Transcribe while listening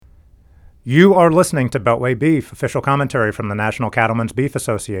You are listening to Beltway Beef, official commentary from the National Cattlemen's Beef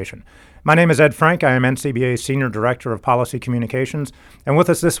Association. My name is Ed Frank. I am NCBA's Senior Director of Policy Communications. And with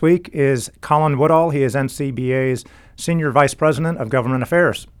us this week is Colin Woodall. He is NCBA's Senior Vice President of Government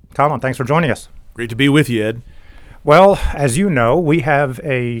Affairs. Colin, thanks for joining us. Great to be with you, Ed. Well, as you know, we have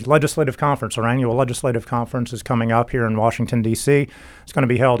a legislative conference. Our annual legislative conference is coming up here in Washington, D.C. It's going to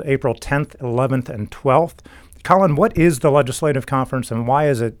be held April 10th, 11th, and 12th. Colin, what is the legislative conference and why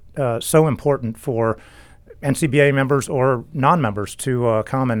is it so important for NCBA members or non-members to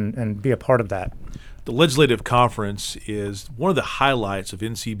come and be a part of that? The legislative conference is one of the highlights of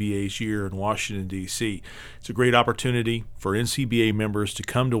NCBA's year in Washington, D.C. It's a great opportunity for NCBA members to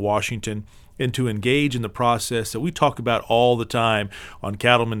come to Washington and to engage in the process that we talk about all the time on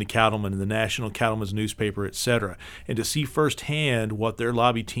Cattleman to Cattleman and the National Cattlemen's newspaper, etc., and to see firsthand what their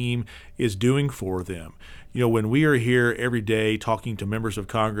lobby team is doing for them. You know, when we are here every day talking to members of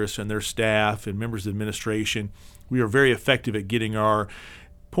Congress and their staff and members of the administration, we are very effective at getting our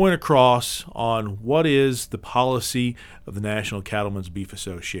point across on what is the policy of the National Cattlemen's Beef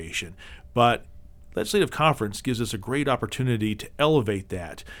Association. But legislative conference gives us a great opportunity to elevate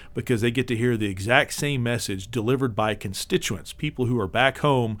that because they get to hear the exact same message delivered by constituents, people who are back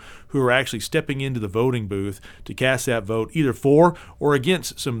home who are actually stepping into the voting booth to cast that vote either for or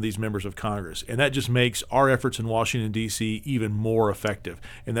against some of these members of Congress. And that just makes our efforts in Washington, D.C. even more effective.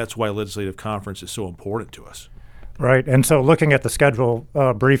 And that's why legislative conference is so important to us. Right, and so looking at the schedule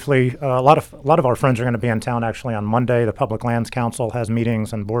briefly, a lot of our friends are going to be in town actually on Monday. The Public Lands Council has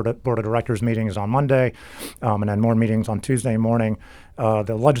meetings and board of directors meetings on Monday, and then more meetings on Tuesday morning.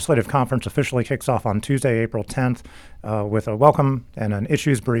 The legislative conference officially kicks off on Tuesday, April 10th, with a welcome and an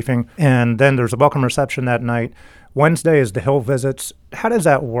issues briefing, and then there's a welcome reception that night. Wednesday is the Hill visits. How does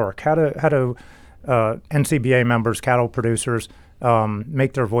that work? How do NCBA members, cattle producers,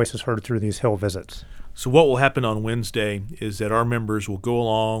 make their voices heard through these Hill visits? So what will happen on Wednesday is that our members will go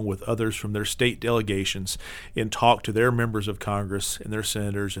along with others from their state delegations and talk to their members of Congress and their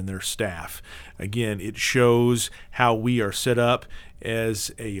senators and their staff. Again, it shows how we are set up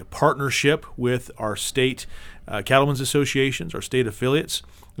as a partnership with our state cattlemen's associations, our state affiliates.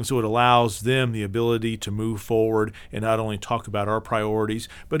 And so it allows them the ability to move forward and not only talk about our priorities,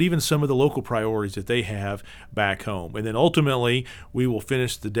 but even some of the local priorities that they have back home. And then ultimately, we will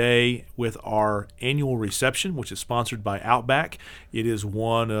finish the day with our annual reception, which is sponsored by Outback. It is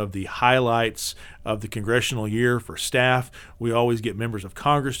one of the highlights of the congressional year for staff. We always get members of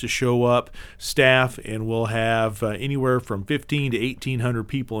Congress to show up, staff, and we'll have anywhere from 15 to 1,800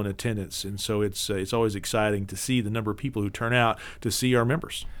 people in attendance. And so it's always exciting to see the number of people who turn out to see our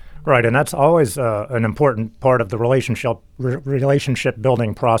members. Right, and that's always an important part of the relationship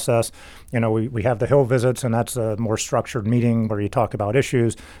building process. You know, we have the Hill visits, and that's a more structured meeting where you talk about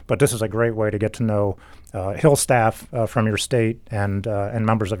issues. But this is a great way to get to know Hill staff from your state and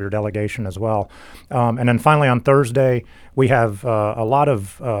members of your delegation as well. And then finally on Thursday, we have a lot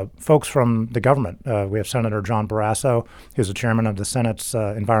of folks from the government. We have Senator John Barrasso, who's the chairman of the Senate's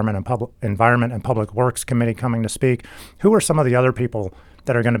Environment and Public Works Committee, coming to speak. Who are some of the other people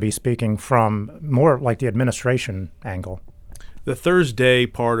that are going to be speaking from more like the administration angle? The Thursday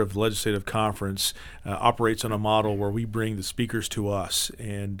part of the legislative conference operates on a model where we bring the speakers to us,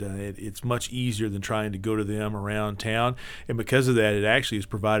 and it's much easier than trying to go to them around town. And because of that, it actually has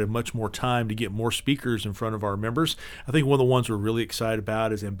provided much more time to get more speakers in front of our members. I think one of the ones we're really excited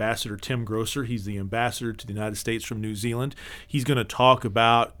about is Ambassador Tim Grosser. He's the ambassador to the United States from New Zealand. He's going to talk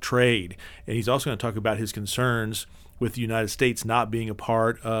about trade, and he's also going to talk about his concerns with the United States not being a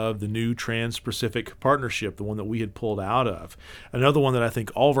part of the new Trans-Pacific Partnership, the one that we had pulled out of. Another one that I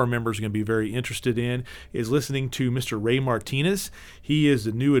think all of our members are going to be very interested in is listening to Mr. Ray Martinez. He is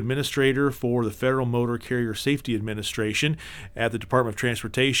the new administrator for the Federal Motor Carrier Safety Administration at the Department of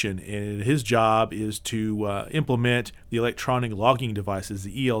Transportation, and his job is to implement the electronic logging devices,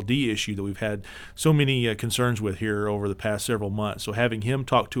 the ELD issue that we've had so many concerns with here over the past several months. So having him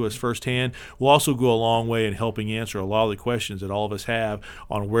talk to us firsthand will also go a long way in helping answer a lot of the questions that all of us have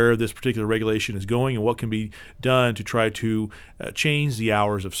on where this particular regulation is going and what can be done to try to change the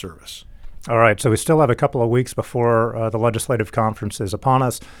hours of service. All right, so we still have a couple of weeks before the legislative conference is upon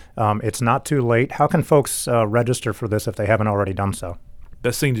us. It's not too late. How can folks register for this if they haven't already done so?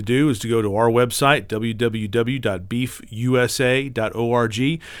 Best thing to do is to go to our website,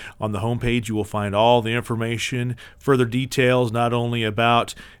 www.beefusa.org. On the homepage, you will find all the information, further details, not only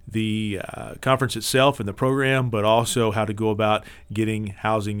about the conference itself and the program, but also how to go about getting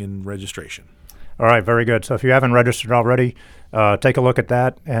housing and registration. All right, very good. So if you haven't registered already, take a look at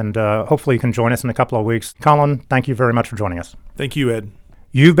that, and hopefully you can join us in a couple of weeks. Colin, thank you very much for joining us. Thank you, Ed.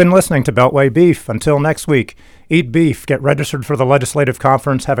 You've been listening to Beltway Beef. Until next week, eat beef, get registered for the Legislative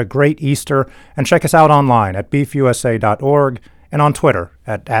Conference, have a great Easter, and check us out online at beefusa.org and on Twitter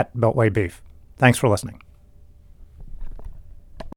at Beltway Beef. Thanks for listening.